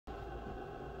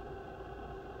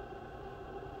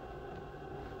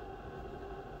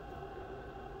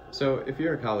So if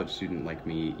you're a college student like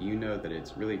me, you know that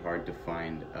it's really hard to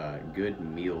find good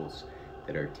meals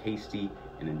that are tasty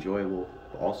and enjoyable,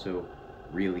 but also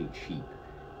really cheap.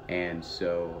 And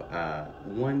so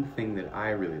one thing that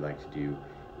I really like to do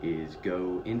is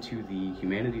go into the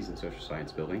Humanities and Social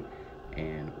Science building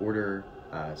and order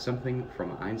something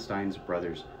from Einstein's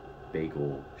Brothers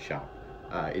Bagel shop.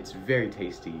 It's very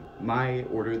tasty. My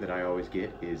order that I always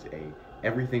get is a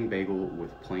everything bagel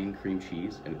with plain cream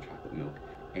cheese and chocolate milk,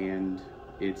 and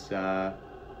it's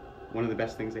one of the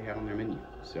best things they have on their menu.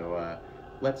 So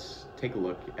let's take a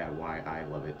look at why I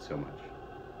love it so much.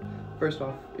 First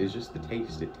off is just the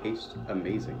taste. It tastes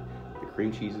amazing. The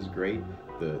cream cheese is great.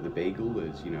 The bagel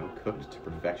is, cooked to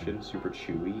perfection, super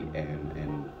chewy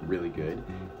and really good.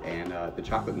 And the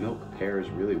chocolate milk pairs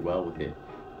really well with it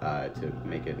to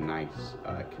make it nice,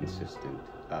 consistent,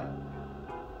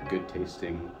 good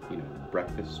tasting,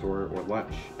 breakfast or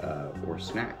lunch or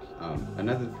snack.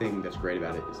 Another thing that's great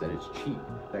about it is that it's cheap.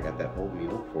 I got that whole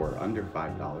meal for under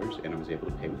 $5 and I was able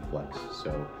to pay with Flex,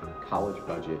 so college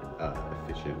budget,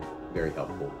 efficient, very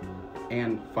helpful.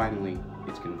 And finally,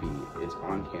 it's convenient. It's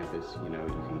on campus, you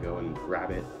can go and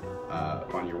grab it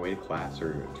on your way to class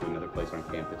or to another place on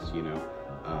campus, you can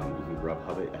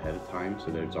Grubhub it ahead of time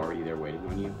so that it's already there waiting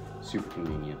on you. Super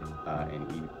convenient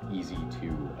and easy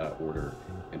to order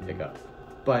and pick up.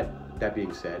 But that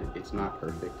being said, it's not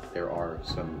perfect. There are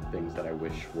some things that I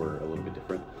wish were a little bit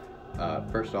different.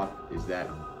 First off is that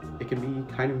it can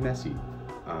be kind of messy.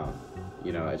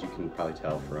 As you can probably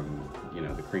tell from,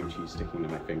 the cream cheese sticking to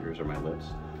my fingers or my lips.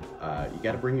 You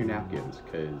gotta bring your napkins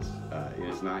because it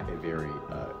is not a very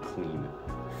clean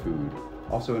food.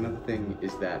 Also, another thing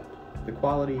is that the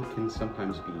quality can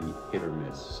sometimes be hit or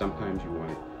miss. Sometimes you want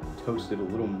it toasted a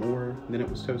little more than it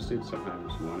was toasted.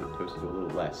 Sometimes you want it toasted a little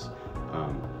less.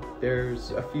 There's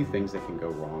a few things that can go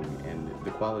wrong, and the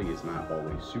quality is not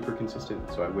always super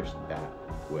consistent, so I wish that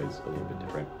was a little bit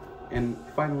different. And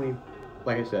finally,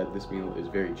 like I said, this meal is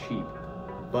very cheap,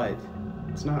 but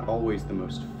it's not always the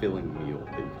most filling meal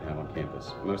that you can have on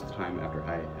campus. Most of the time after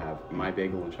I have my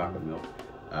bagel and chocolate milk,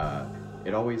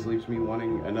 it always leaves me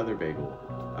wanting another bagel,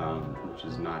 which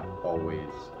is not always,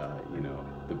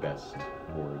 the best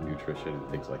for nutrition and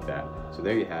things like that. So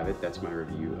there you have it. That's my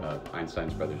review of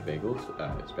Einstein's Brothers Bagels,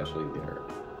 especially their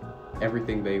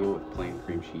everything bagel with plain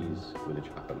cream cheese with a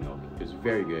chocolate milk. It's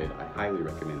very good. I highly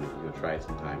recommend that you go try it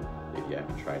sometime if you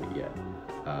haven't tried it yet.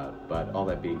 But all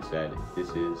that being said, this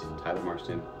is Tyler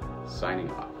Marston signing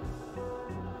off.